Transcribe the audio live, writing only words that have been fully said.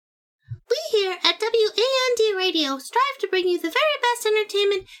here at WAND Radio strive to bring you the very best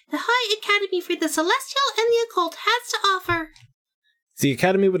entertainment the High Academy for the Celestial and the Occult has to offer. The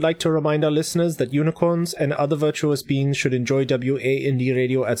Academy would like to remind our listeners that unicorns and other virtuous beings should enjoy WAND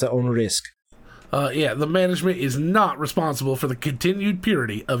Radio at their own risk. The management is not responsible for the continued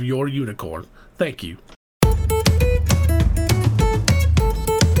purity of your unicorn. Thank you.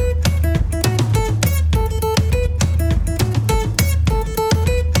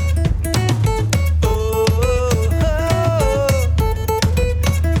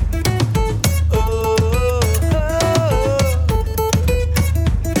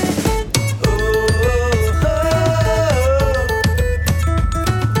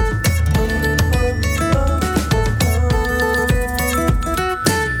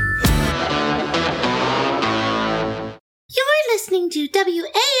 To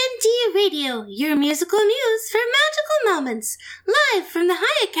WAND Radio, your musical muse for magical moments, live from the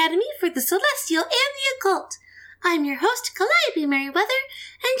High Academy for the Celestial and the Occult. I'm your host, Calliope Merriweather,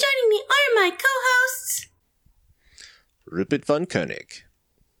 and joining me are my co-hosts... Rupert von Koenig.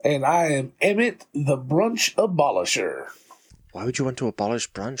 And I am Emmett, the Brunch Abolisher. Why would you want to abolish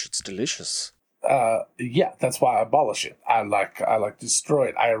brunch? It's delicious. Yeah, that's why I abolish it. I destroy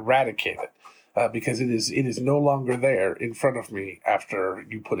it. I eradicate it. Because it is no longer there in front of me after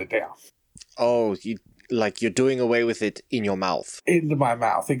you put it down. Oh, you're doing away with it in your mouth. Into my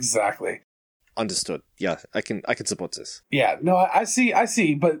mouth, exactly. Understood. Yeah, I can support this. Yeah, no, I see,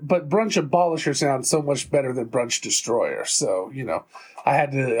 but Brunch Abolisher sounds so much better than Brunch Destroyer. So, I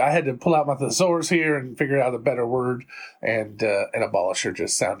had to pull out my thesaurus here and figure out a better word, and Abolisher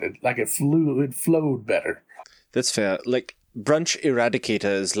just sounded like it flowed better. That's fair. Brunch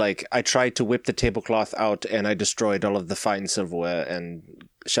Eradicator is I tried to whip the tablecloth out and I destroyed all of the fine silverware and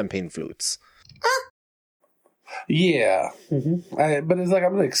champagne flutes. Yeah. Mm-hmm. But it's I'm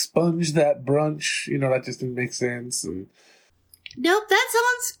going to expunge that brunch. That just didn't make sense. And nope, that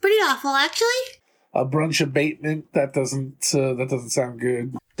sounds pretty awful, actually. A brunch abatement, that doesn't sound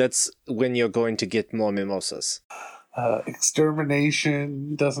good. That's when you're going to get more mimosas.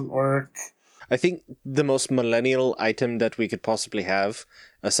 Extermination doesn't work. I think the most millennial item that we could possibly have,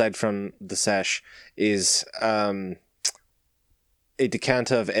 aside from the sash, is a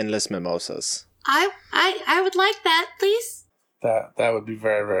decanter of endless mimosas. I would like that, please. That would be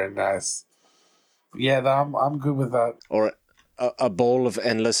very, very nice. Yeah, I'm good with that. Or a bowl of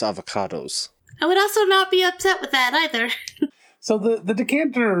endless avocados. I would also not be upset with that either. So the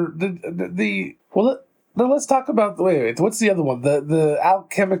decanter, Now let's talk about wait. What's the other one? The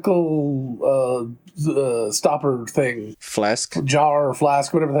alchemical stopper thing. Flask, jar, or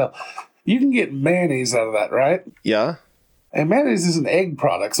flask, whatever the hell. You can get mayonnaise out of that, right? Yeah. And mayonnaise is an egg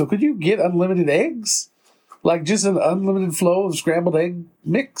product, so could you get unlimited eggs? Just an unlimited flow of scrambled egg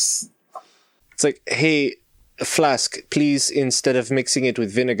mix? It's hey, Flask, please, instead of mixing it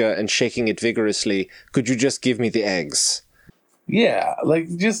with vinegar and shaking it vigorously, could you just give me the eggs? Yeah,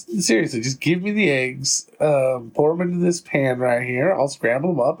 seriously, just give me the eggs, pour them into this pan right here, I'll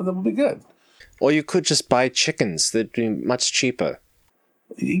scramble them up, and then we'll be good. Or you could just buy chickens, they'd be much cheaper.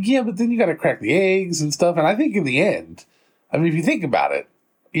 Yeah, but then you gotta crack the eggs and stuff, and I think in the end, if you think about it,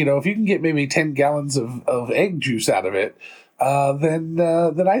 if you can get maybe 10 gallons of egg juice out of it, then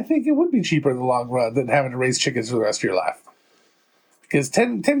I think it would be cheaper in the long run than having to raise chickens for the rest of your life. Because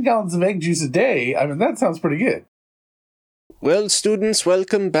 10 gallons of egg juice a day, that sounds pretty good. Well, students,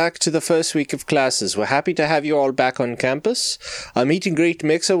 welcome back to the first week of classes. We're happy to have you all back on campus. Our meet and greet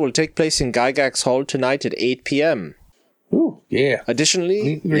mixer will take place in Gygax Hall tonight at 8 p.m. Ooh, yeah.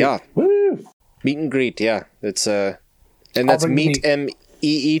 Additionally, Woo! Meet and greet, yeah. It's and that's meet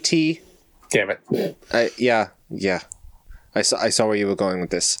MEET. Damn it. Yeah. I saw where you were going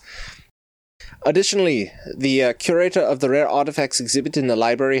with this. Additionally, the curator of the rare artifacts exhibit in the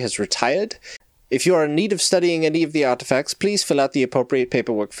library has retired. If you are in need of studying any of the artifacts, please fill out the appropriate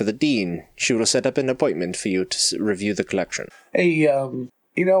paperwork for the dean. She will set up an appointment for you to review the collection. Hey,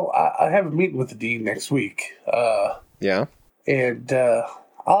 I have a meeting with the dean next week. Yeah? And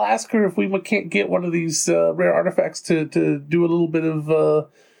I'll ask her if we can't get one of these rare artifacts to do a little bit of,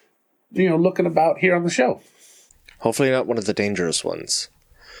 looking about here on the show. Hopefully not one of the dangerous ones.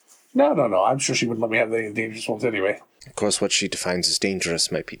 No. I'm sure she wouldn't let me have any dangerous ones anyway. Of course, what she defines as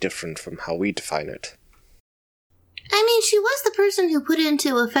dangerous might be different from how we define it. She was the person who put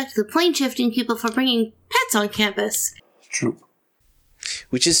into effect the plane shifting people for bringing pets on campus. True.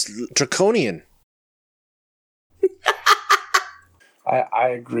 Which is draconian. I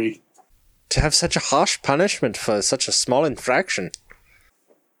agree. To have such a harsh punishment for such a small infraction.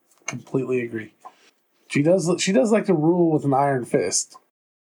 Completely agree. She does like to rule with an iron fist.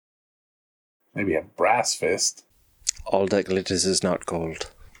 Maybe a brass fist. All that glitters is not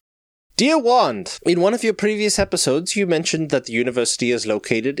gold. Dear Wand, in one of your previous episodes, you mentioned that the university is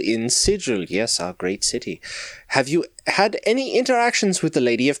located in Sigil. Yes, our great city. Have you had any interactions with the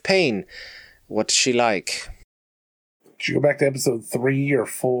Lady of Pain? What's she like? Should you go back to episode 3 or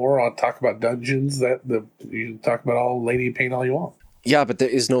 4? I'll talk about dungeons. You can talk about all Lady of Pain all you want. Yeah, but there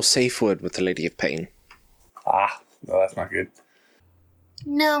is no safe word with the Lady of Pain. Ah, no, that's not good.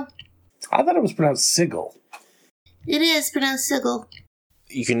 No, I thought it was pronounced Sigil. it is pronounced Sigil.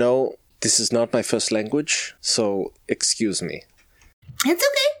 You know, this is not my first language, so excuse me. It's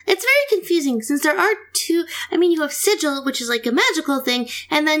okay. It's very confusing since there are two. I mean, you have Sigil, which is like a magical thing,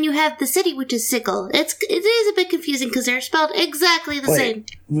 and then you have the city, which is Sigil. It is a bit confusing because they're spelled exactly the same.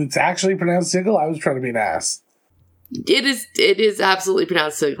 It's actually pronounced Sigil? I was trying to be an ass. It is absolutely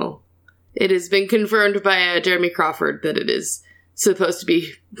pronounced Sigil. It has been confirmed by Jeremy Crawford that it is supposed to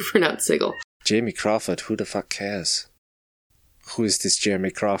be pronounced Sigil. Jamie Crawford, who the fuck cares? Who is this Jeremy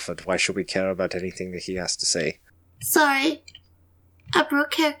Crawford? Why should we care about anything that he has to say? Sorry. I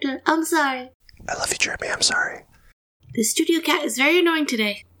broke character. I'm sorry. I love you, Jeremy, I'm sorry. The studio cat is very annoying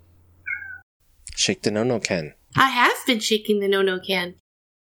today. Shake the no-no can. I have been shaking the no-no can.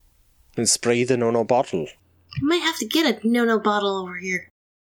 And spray the no-no bottle. I might have to get a no-no bottle over here.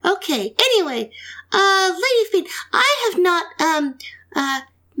 Okay, anyway, Lady of Pain. I have not,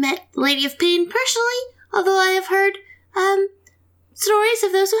 met Lady of Pain personally, although I have heard, stories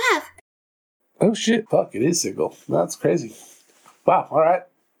of those who have. Oh shit, fuck, it is Sigil. That's crazy. Wow, alright.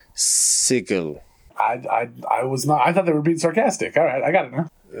 Sigil. I was not, I thought they were being sarcastic. Alright, I got it now.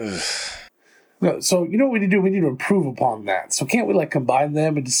 No, so, you know what we need to do? We need to improve upon that. So can't we, like, combine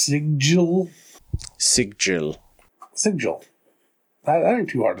them into Sigil? Sigil. Sigil. That ain't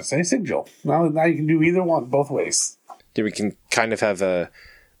too hard to say. Sigil. Now you can do either one, both ways. Yeah, we can kind of have a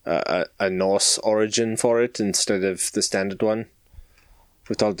Norse origin for it instead of the standard one.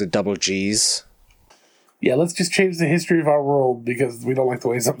 With all the double G's. Yeah, let's just change the history of our world because we don't like the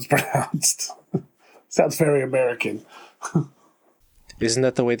way something's pronounced. Sounds very American. Isn't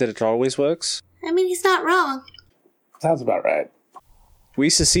that the way that it always works? I mean, he's not wrong. Sounds about right.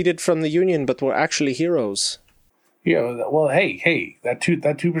 We seceded from the Union, but we're actually heroes. Yeah, well, hey, that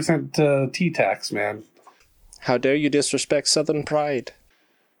 2% T tax, man. How dare you disrespect Southern pride?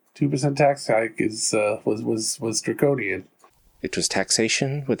 2% tax hike was draconian. It was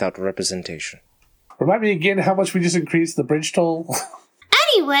taxation without representation. Remind me again how much we just increased the bridge toll.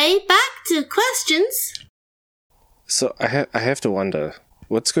 Anyway, back to questions. So I have to wonder,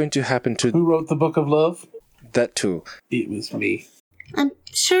 what's going to happen to Who wrote the Book of Love? that too? It was me. I'm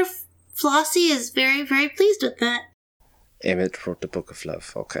sure Flossie is very, very pleased with that. Emmett wrote the Book of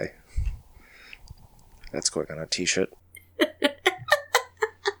Love. Okay. That's going on a t-shirt.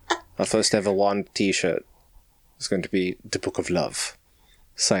 Our first ever Wand t-shirt is going to be the Book of Love.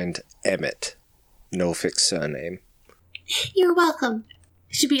 Signed Emmett. No fixed surname. You're welcome.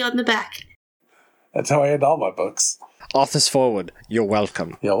 Should be on the back. That's how I end all my books. Authors forward, you're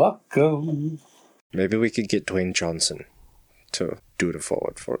welcome. You're welcome. Maybe we could get Dwayne Johnson to do the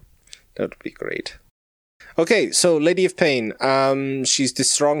forward for it. That would be great. Okay, so Lady of Pain. She's the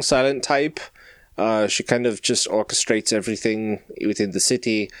strong, silent type. She kind of just orchestrates everything within the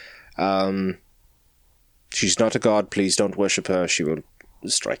city. She's not a god. Please don't worship her. She will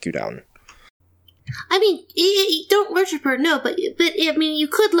strike you down. I mean, you don't worship her, no, but I mean, you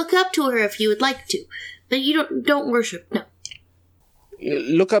could look up to her if you would like to, but you don't worship, no.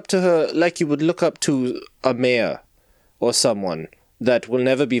 Look up to her like you would look up to a mayor or someone that will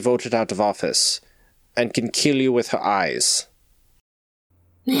never be voted out of office and can kill you with her eyes.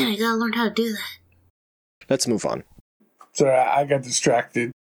 Man, I gotta learn how to do that. Let's move on. Sorry, I got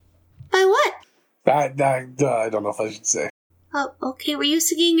distracted. By what? I don't know if I should say. Oh, okay, were you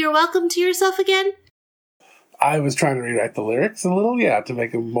singing You're Welcome to yourself again? I was trying to rewrite the lyrics a little, yeah, to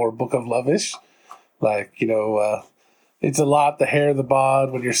make them more Book of Love-ish. Like, it's a lot, the hair, the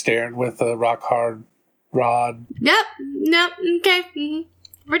bod, when you're staring with a rock-hard rod. Nope, okay,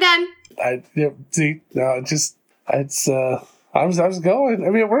 we're done. I was going. I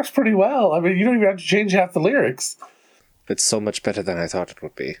mean, it works pretty well. I mean, you don't even have to change half the lyrics. It's so much better than I thought it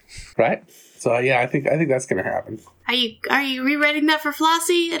would be. Right? So, yeah, I think that's going to happen. Are you rewriting that for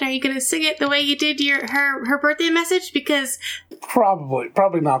Flossie? And are you going to sing it the way you did her birthday message? Because Probably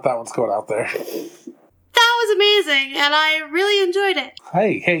not that one's going out there. that was amazing, and I really enjoyed it.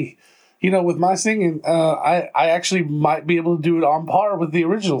 Hey, with my singing, I actually might be able to do it on par with the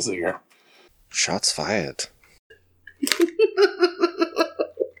original singer. Shots fired. We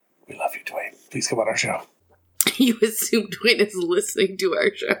love you, Dwayne. Please come on our show. You assume Dwayne is listening to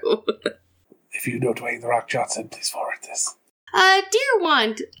our show. if you know Dwayne The Rock Johnson, please forward this. Dear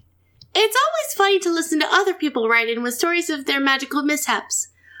Wand, it's always funny to listen to other people write in with stories of their magical mishaps.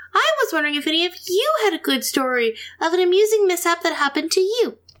 I was wondering if any of you had a good story of an amusing mishap that happened to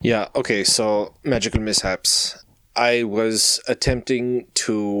you. Yeah, okay, so magical mishaps. I was attempting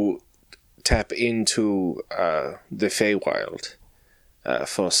to tap into the Feywild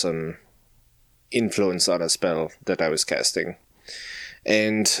for some influence on a spell that I was casting.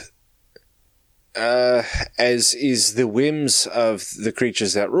 And as is the whims of the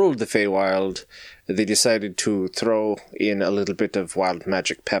creatures that ruled the Feywild, they decided to throw in a little bit of wild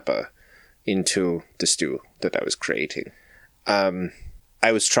magic pepper into the stew that I was creating.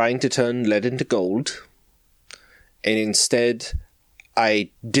 I was trying to turn lead into gold, and instead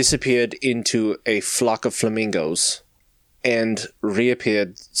I disappeared into a flock of flamingos and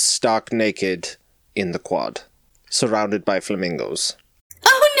reappeared stark naked in the quad, surrounded by flamingos.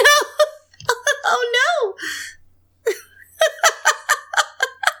 Oh no! Oh no!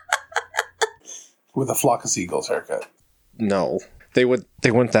 With a flock of seagulls haircut. No, they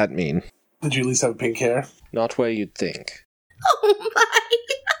weren't that mean. Did you at least have pink hair? Not where you'd think. Oh my!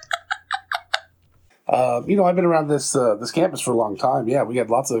 I've been around this campus for a long time. Yeah, we had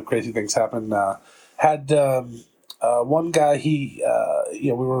lots of crazy things happen. One guy, we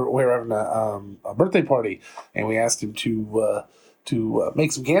were having a birthday party, and we asked him to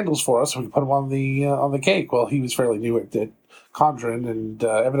make some candles for us so we could put them on the cake. Well, he was fairly new at conjuring, and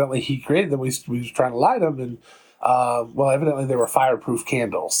evidently he created them. We was trying to light them, and evidently they were fireproof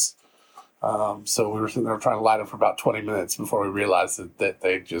candles. So we were sitting there trying to light them for about 20 minutes before we realized that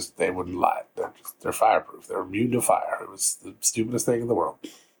they wouldn't light. They're fireproof. They're immune to fire. It was the stupidest thing in the world.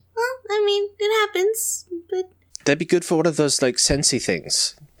 Well, I mean, it happens, but... That'd be good for one of those, sensey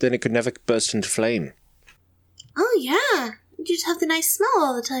things. Then it could never burst into flame. Oh, yeah. You just have the nice smell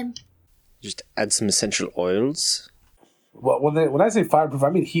all the time. Just add some essential oils. Well, when I say fireproof,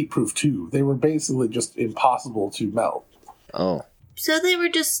 I mean heatproof, too. They were basically just impossible to melt. Oh. So they were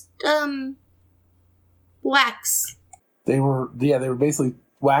just, wax. They were basically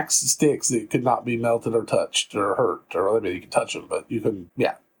wax sticks that could not be melted or touched or hurt. Or, I mean, you could touch them, but you couldn't,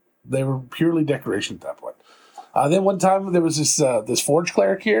 yeah. They were purely decoration at that point. Then one time there was this forge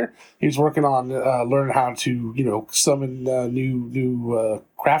cleric here. He was working on learning how to, summon new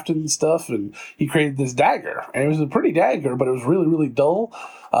crafting stuff, and he created this dagger. And it was a pretty dagger, but it was really, really dull.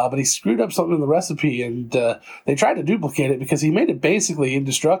 But he screwed up something in the recipe, and they tried to duplicate it because he made it basically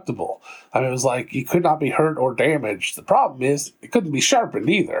indestructible. I mean, it was like it could not be hurt or damaged. The problem is it couldn't be sharpened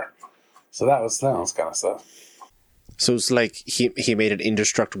either. So that was kind of stuff. So it's like he made an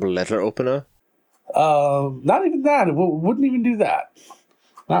indestructible letter opener? Not even that. It wouldn't even do that.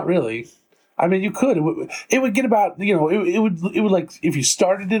 Not really. I mean, you could. It would get about, it would like, if you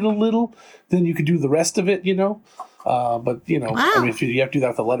started it a little, then you could do the rest of it, But, Wow. I mean, if you have to do that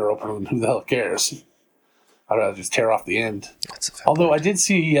with the letter opener, then who the hell cares? I'd rather just tear off the end. Although I did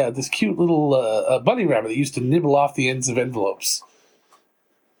see this cute little bunny rabbit that used to nibble off the ends of envelopes.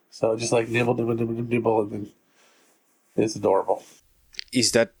 So just like nibble, and then it's adorable.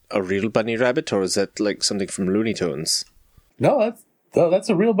 Is that a real bunny rabbit, or is that like something from Looney Tunes? No, that's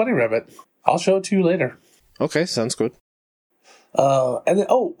a real bunny rabbit. I'll show it to you later. Okay, sounds good. And then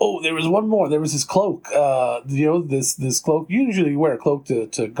there was one more. There was this cloak. This cloak. Usually you wear a cloak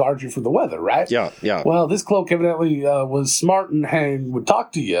to guard you from the weather, right? Yeah. Well, this cloak evidently was smart and would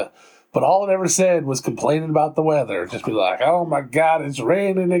talk to you, but all it ever said was complaining about the weather. Just be like, "Oh my God, it's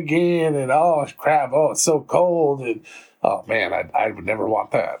raining again," and "Oh crap, oh it's so cold," and oh man, I would never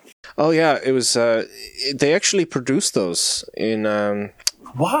want that. Oh yeah, it was. They actually produced those in.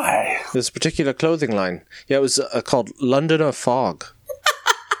 Why? This particular clothing line. Yeah, it was called Londoner Fog.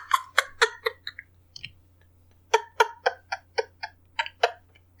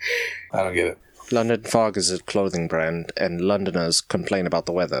 I don't get it. London Fog is a clothing brand, and Londoners complain about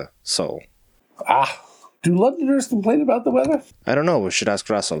the weather, so... Do Londoners complain about the weather? I don't know, we should ask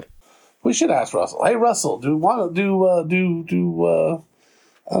Russell. We should ask Russell. Hey, Russell, do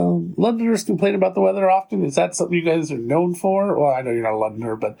Londoners complain about the weather often? Is that something you guys are known for? Well, I know you're not a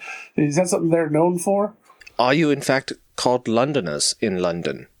Londoner, but is that something they're known for? Are you, in fact, called Londoners in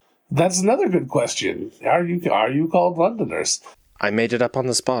London? That's another good question. Are you called Londoners? I made it up on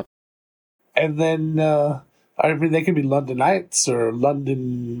the spot. And then, they could be Londonites or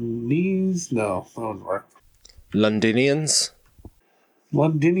Londonese. No, that wouldn't work. Londinians?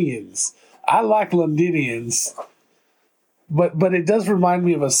 Londinians. I like Londinians. But it does remind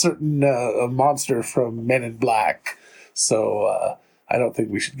me of a certain a monster from Men in Black. So I don't think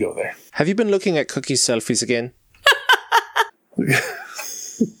we should go there. Have you been looking at Cookie's selfies again?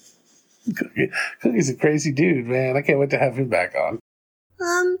 Cookie's a crazy dude, man. I can't wait to have him back on.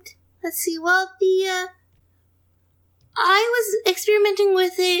 Let's see. Well, I was experimenting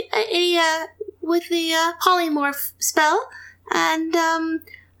with a polymorph spell, and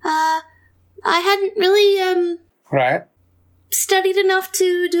I hadn't really Right. studied enough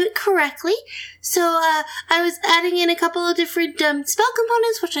to do it correctly. So I was adding in a couple of different spell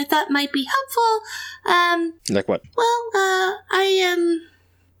components, which I thought might be helpful. Like what? Well, I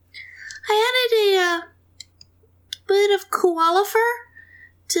added a bit of koala fur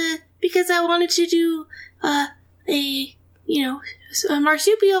because I wanted to do a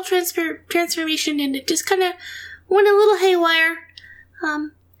marsupial transformation, and it just kind of went a little haywire,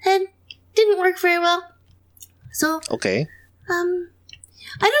 and didn't work very well. So Okay. I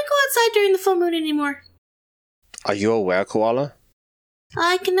don't go outside during the full moon anymore. Are you a were-koala?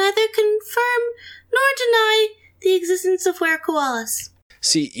 I can neither confirm nor deny the existence of were-koalas.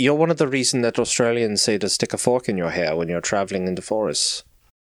 See, you're one of the reasons that Australians say to stick a fork in your hair when you're traveling in the forests.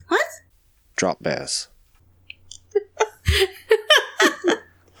 What? Drop bears.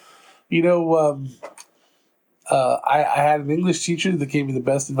 You know, I had an English teacher that gave me the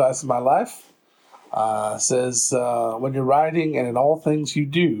best advice of my life. Says, when you're writing and in all things you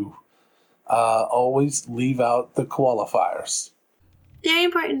do, always leave out the qualifiers. Very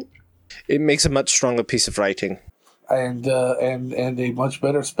important. It makes a much stronger piece of writing. And a much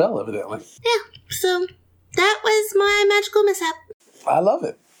better spell, evidently. Yeah, so that was my magical mishap. I love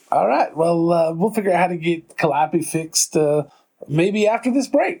it. All right, well, we'll figure out how to get Calliope fixed maybe after this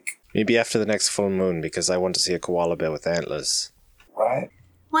break. Maybe after the next full moon, because I want to see a koala bear with antlers. Right?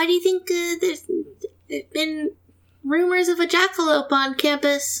 Why do you think there's been rumors of a jackalope on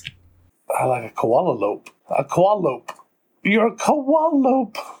campus? I like a koala-lope. A koala-lope. You're a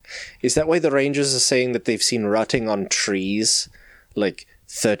koala-lope. Is that why the rangers are saying that they've seen rotting on trees, like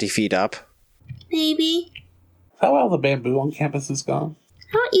 30 feet up? Maybe. Is that why all the bamboo on campus is gone?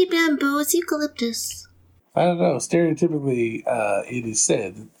 I don't eat bamboo, it's eucalyptus. I don't know. Stereotypically, it is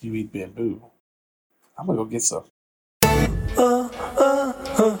said that you eat bamboo. I'm gonna go get some.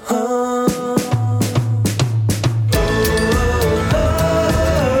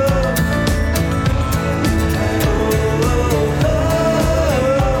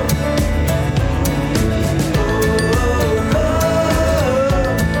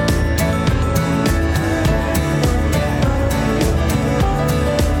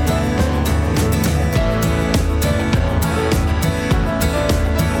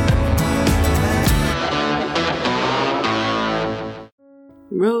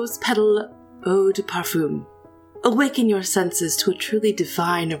 Rose Petal Eau de Parfum. Awaken your senses to a truly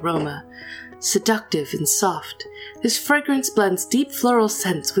divine aroma. Seductive and soft, this fragrance blends deep floral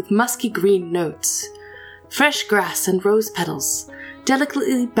scents with musky green notes. Fresh grass and rose petals,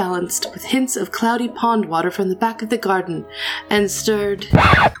 delicately balanced with hints of cloudy pond water from the back of the garden, and stirred With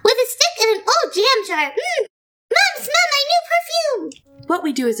a stick and an old jam jar. Mom, smell my new perfume! What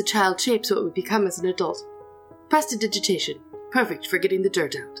we do as a child shapes what we become as an adult. Prestidigitation. Perfect for getting the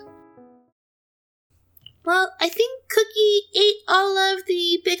dirt out. Well, I think Cookie ate all of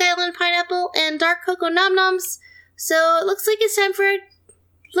the Big Island pineapple and dark cocoa nom noms, so it looks like it's time for another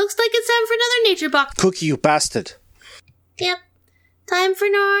nature box. Cookie, you bastard! Yep, time for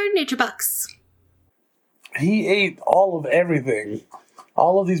our nature box. He ate all of everything.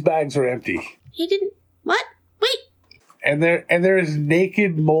 All of these bags are empty. He didn't. What? Wait. And there is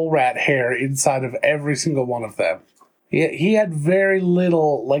naked mole rat hair inside of every single one of them. He had very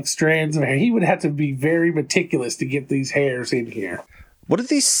little, strands of hair. He would have to be very meticulous to get these hairs in here. What are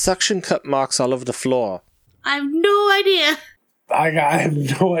these suction cup marks all over the floor? I have no idea. I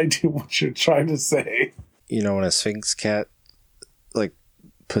have no idea what you're trying to say. You know when a Sphinx cat,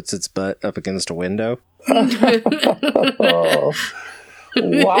 puts its butt up against a window? Oh.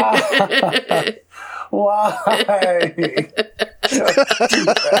 Why? Why? Don't do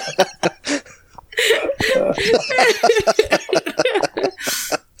that.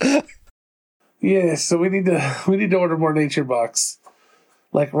 Yes, so we need to order more nature bucks,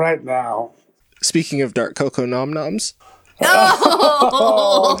 right now. Speaking of dark cocoa nom noms,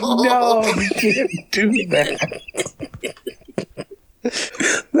 Oh no, you can't do that.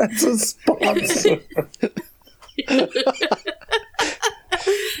 That's a sponsor.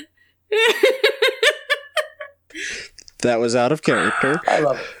 that was out of character. I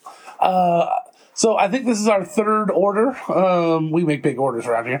love it. So I think this is our third order. We make big orders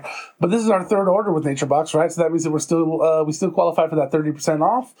around here, but this is our third order with Nature Box, right? So that means that we still qualify for that 30%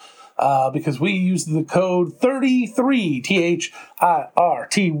 off. because we use the code 33, THIRTY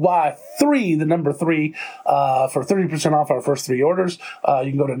 3, the number 3, for 30% off our first 3 orders.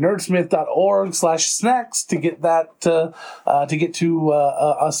 You can go to nerdsmith.org/snacks to get that, to get to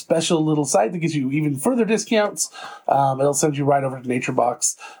a special little site that gives you even further discounts. It'll send you right over to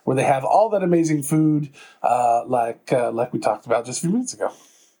NatureBox, where they have all that amazing food, like we talked about just a few minutes ago.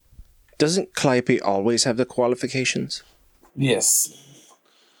 Doesn't Calliope always have the qualifications? Yes.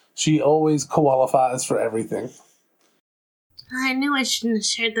 She always qualifies for everything. I knew I shouldn't have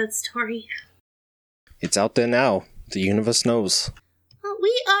shared that story. It's out there now. The universe knows. Well,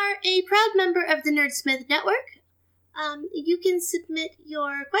 we are a proud member of the Nerdsmith Network. You can submit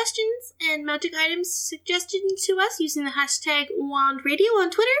your questions and magic items suggestions to us using the hashtag WandRadio on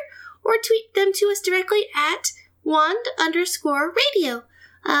Twitter, or tweet them to us directly at @wand_radio.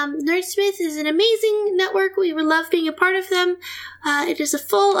 Nerdsmith is an amazing network. We would love being a part of them. It is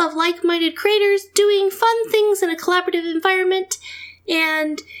full of like-minded creators doing fun things in a collaborative environment.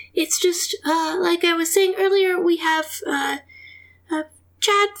 And it's just, like I was saying earlier, we have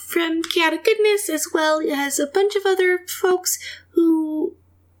Chad from Chaotic Goodness, as well as a bunch of other folks who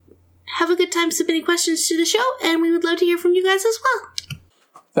have a good time submitting questions to the show, and we would love to hear from you guys as well.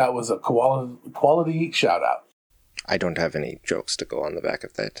 That was a quality shout-out. I don't have any jokes to go on the back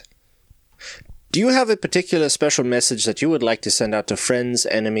of that. Do you have a particular special message that you would like to send out to friends,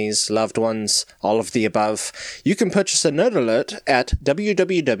 enemies, loved ones, all of the above? You can purchase a Nerd Alert at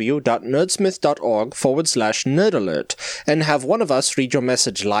www.nerdsmith.org/nerdalert and have one of us read your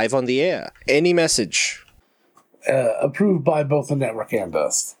message live on the air. Any message. Approved by both the network and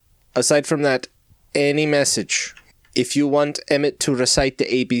us. Aside from that, any message. If you want Emmett to recite the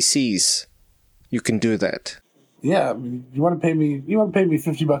ABCs, you can do that. Yeah, I mean, you want to pay me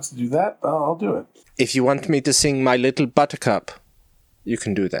 $50 to do that? I'll do it. If you want me to sing My Little Buttercup, you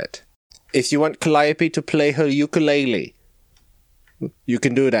can do that. If you want Calliope to play her ukulele, you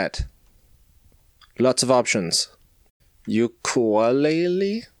can do that. Lots of options.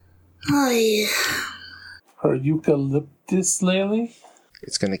 Ukulele? Oh, yeah. Her eucalyptus lily?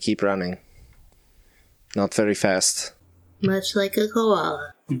 It's gonna keep running. Not very fast. Much like a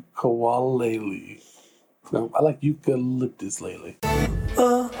koala. Ukulele. No, I like eucalyptus lately.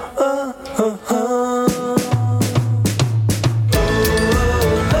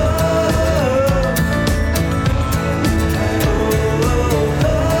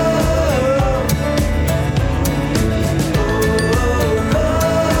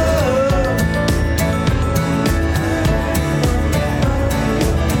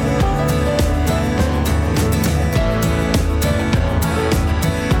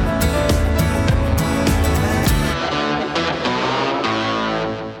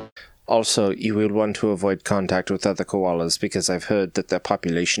 Also, you will want to avoid contact with other koalas because I've heard that their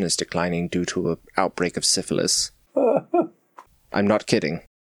population is declining due to an outbreak of syphilis. I'm not kidding. I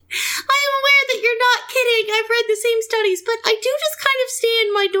am aware that you're not kidding. I've read the same studies, but I do just kind of stay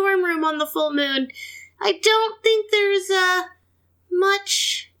in my dorm room on the full moon. I don't think there's,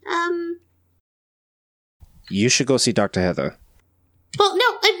 much, You should go see Dr. Heather. Well, no,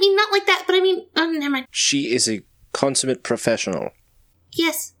 I mean, not like that, but I mean, never mind. She is a consummate professional.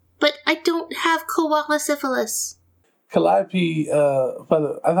 Yes, but I don't have koala syphilis. Calliope, I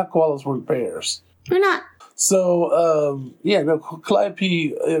thought koalas weren't bears. We're not. So,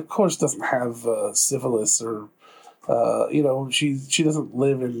 Calliope, of course, doesn't have syphilis or, she doesn't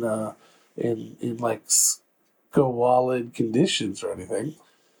live in like squalid conditions or anything.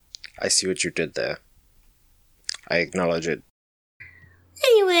 I see what you did there. I acknowledge it.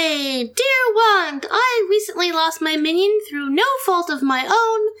 Anyway, dear Wand, I recently lost my minion through no fault of my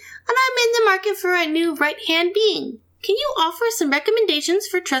own, and I'm in the market for a new right-hand being. Can you offer some recommendations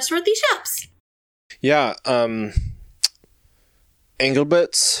for trustworthy shops? Yeah,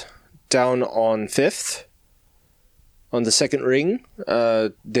 Engelbert's down on 5th, on the second ring.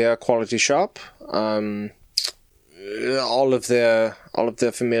 They're a quality shop. All of their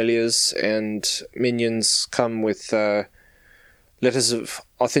familiars and minions come with letters of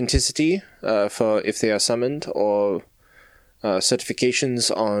authenticity for if they are summoned, or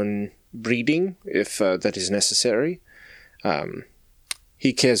certifications on breeding if that is necessary.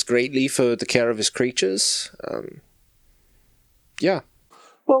 He cares greatly for the care of his creatures. Yeah.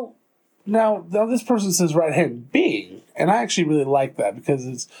 Well, now this person says right-hand being, and I actually really like that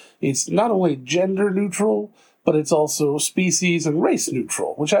because it's not only gender neutral, but it's also species and race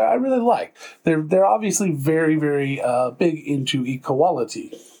neutral, which I really like. They're obviously very, very big into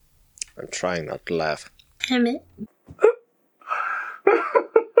equality. I'm trying not to laugh. Emmett?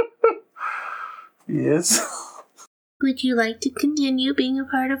 Yes. Would you like to continue being a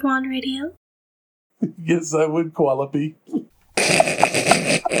part of Wand Radio? Yes, I would, Qualipi.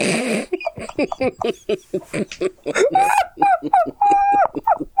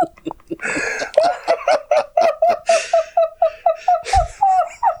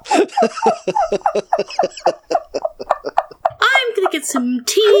 I'm gonna get some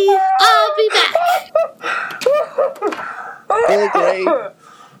tea. I'll be back. Oh, great.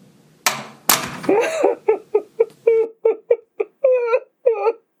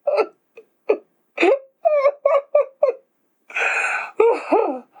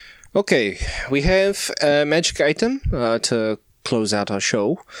 Okay, we have a magic item to close out our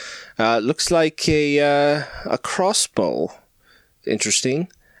show. Looks like a crossbow. Interesting.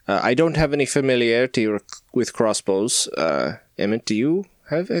 I don't have any familiarity with crossbows. Emmett, do you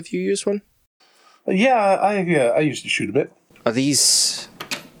have you used one? Yeah, I used to shoot a bit. Are these?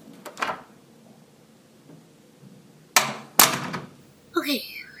 Okay,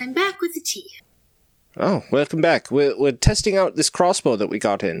 I'm back with the tea. Oh, welcome back. We're testing out this crossbow that we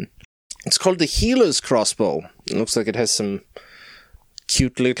got in. It's called the Healer's Crossbow. It looks like it has some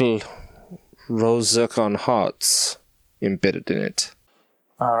cute little rose zircon hearts embedded in it.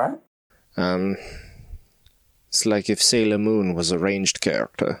 All right. It's like if Sailor Moon was a ranged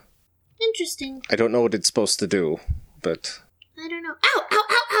character. Interesting. I don't know what it's supposed to do, but... I don't know. Ow, ow,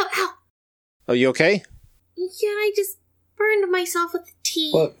 ow, ow, ow! Are you okay? Yeah, I just burned myself with the tea.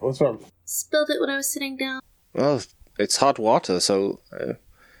 What? What's wrong? Spilled it when I was sitting down. Well, it's hot water, so...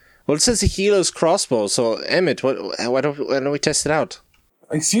 Well, it says a Healer's Crossbow, so Emmett, why don't we test it out?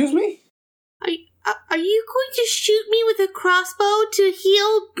 Excuse me? Are you going to shoot me with a crossbow to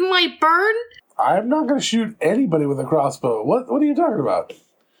heal my burn? I'm not going to shoot anybody with a crossbow. What are you talking about?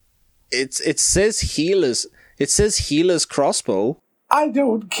 It says Healer's... It says Healer's Crossbow. I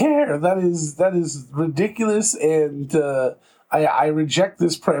don't care. That is ridiculous, and I reject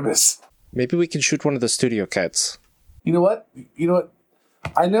this premise. Maybe we can shoot one of the studio cats. You know what?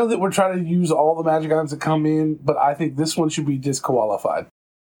 I know that we're trying to use all the magic items that come in, but I think this one should be disqualified.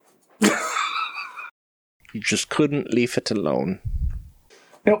 You just couldn't leave it alone.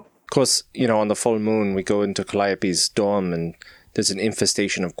 Nope. Of course, on the full moon, we go into Calliope's dorm, and there's an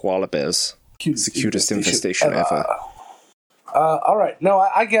infestation of koala bears. It's the cutest infestation ever. All right. No,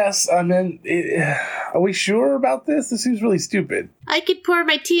 I guess, are we sure about this? This seems really stupid. I could pour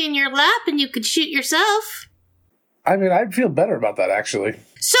my tea in your lap and you could shoot yourself. I'd feel better about that, actually.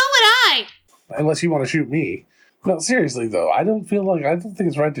 So would I! Unless you want to shoot me. No, seriously, though, I don't think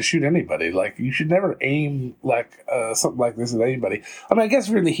it's right to shoot anybody. Like, you should never aim, something like this at anybody. I guess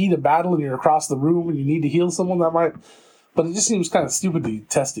if you're in the heat of battle and you're across the room and you need to heal someone, that might... But it just seems kind of stupid to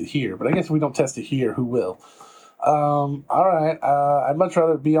test it here. But I guess if we don't test it here, who will? All right. I'd much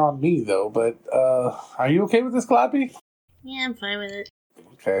rather it be on me, though. But, are you okay with this, Clappy? Yeah, I'm fine with it.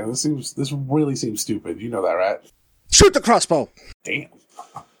 Okay, this really seems stupid. You know that, right? Shoot the crossbow! Damn.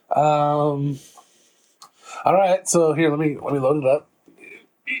 All right, so here, let me load it up.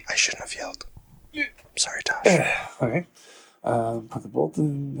 I shouldn't have yelled. I'm sorry, Tosh. Okay. Put the bolt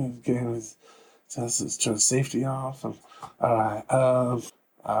in. Okay, turn safety off. All right.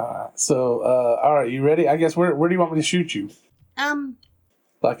 So, all right, you ready? I guess where do you want me to shoot you?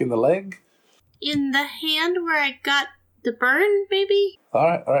 Like in the leg? In the hand where I got the burn, maybe? All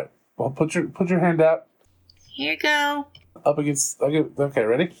right. Well, put your hand out. Here you go. Up against. Okay,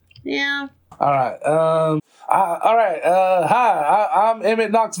 ready? Yeah. All right. All right. Hi, I'm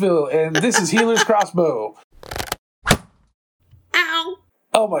Emmett Knoxville, and this is Healer's Crossbow. Ow.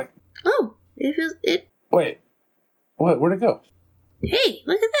 Oh my. Oh, it feels it. Wait. What? Where'd it go? Hey,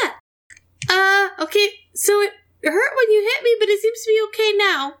 look at that. Okay. So it hurt when you hit me, but it seems to be okay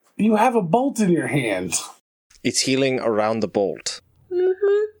now. You have a bolt in your hand. It's healing around the bolt.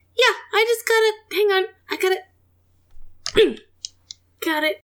 Mm-hmm. Yeah, I just gotta... Hang on. I gotta... Got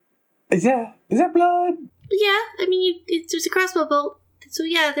it. Is that blood? Yeah, there's a crossbow bolt. So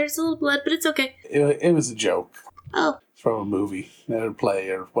yeah, there's a little blood, but it's okay. It was a joke. Oh. It's from a movie, or play,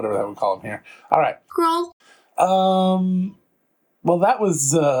 or whatever that we call them here. All right. Scroll. Well, that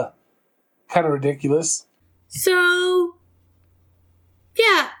was, kind of ridiculous. So...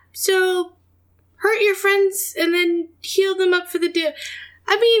 Yeah, so... Hurt your friends and then heal them up for the day.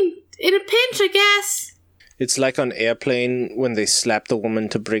 In a pinch, I guess. It's like on Airplane when they slap the woman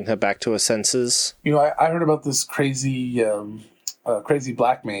to bring her back to her senses. I heard about this crazy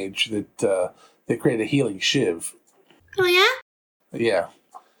black mage that they created a healing shiv. Oh, yeah? Yeah.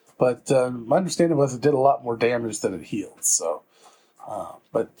 But my understanding was it did a lot more damage than it healed, so...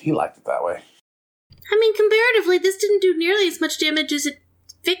 but he liked it that way. Comparatively, this didn't do nearly as much damage as it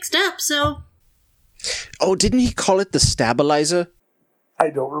fixed up, so... Oh, didn't he call it the stabilizer? I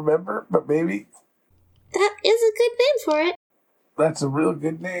don't remember, but maybe That is a good name for it. that's a real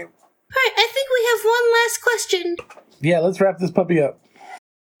good name. Alright, I think we have one last question. Yeah, let's wrap this puppy up.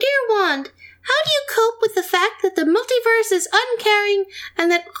 Dear Wand, how do you cope with the fact that the multiverse is uncaring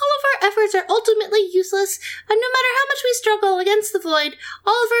and that all of our efforts are ultimately useless, and no matter how much we struggle against the void,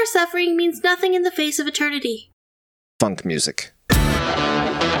 all of our suffering means nothing in the face of eternity? Funk music.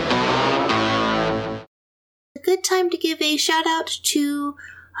 A good time to give a shout out to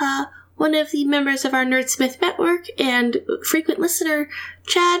one of the members of our Nerdsmith network and frequent listener,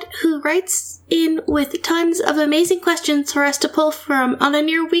 Chad, who writes in with tons of amazing questions for us to pull from on a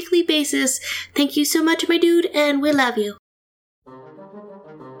near weekly basis. Thank you so much, my dude, and we love you.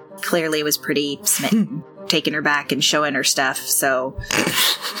 Clearly was pretty smitten, taking her back and showing her stuff, so...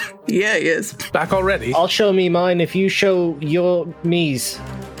 Yeah, he is. Back already. I'll show me mine if you show your me's.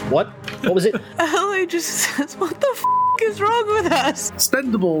 What? What was it? LA just says, what the f*** is wrong with us?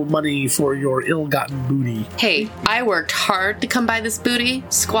 Spendable money for your ill-gotten booty. Hey, I worked hard to come by this booty.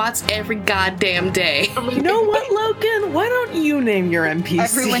 Squats every goddamn day. You know what, Logan? Why don't you name your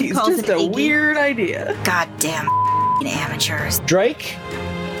NPCs? Everyone calls Just it a Iggy. weird idea. Goddamn amateurs. Drake?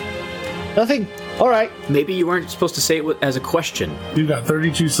 Nothing. All right. Maybe you weren't supposed to say it as a question. You got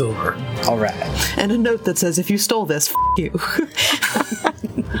 32 silver. All right. And a note that says, if you stole this, f*** you.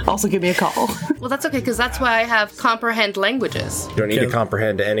 Also give me a call. Well, that's okay, because that's why I have comprehend languages. You don't need to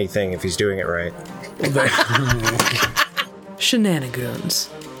comprehend anything if he's doing it right. Shenanigoons,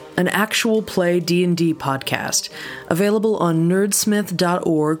 an actual play D&D podcast, available on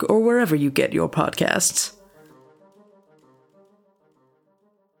nerdsmith.org or wherever you get your podcasts.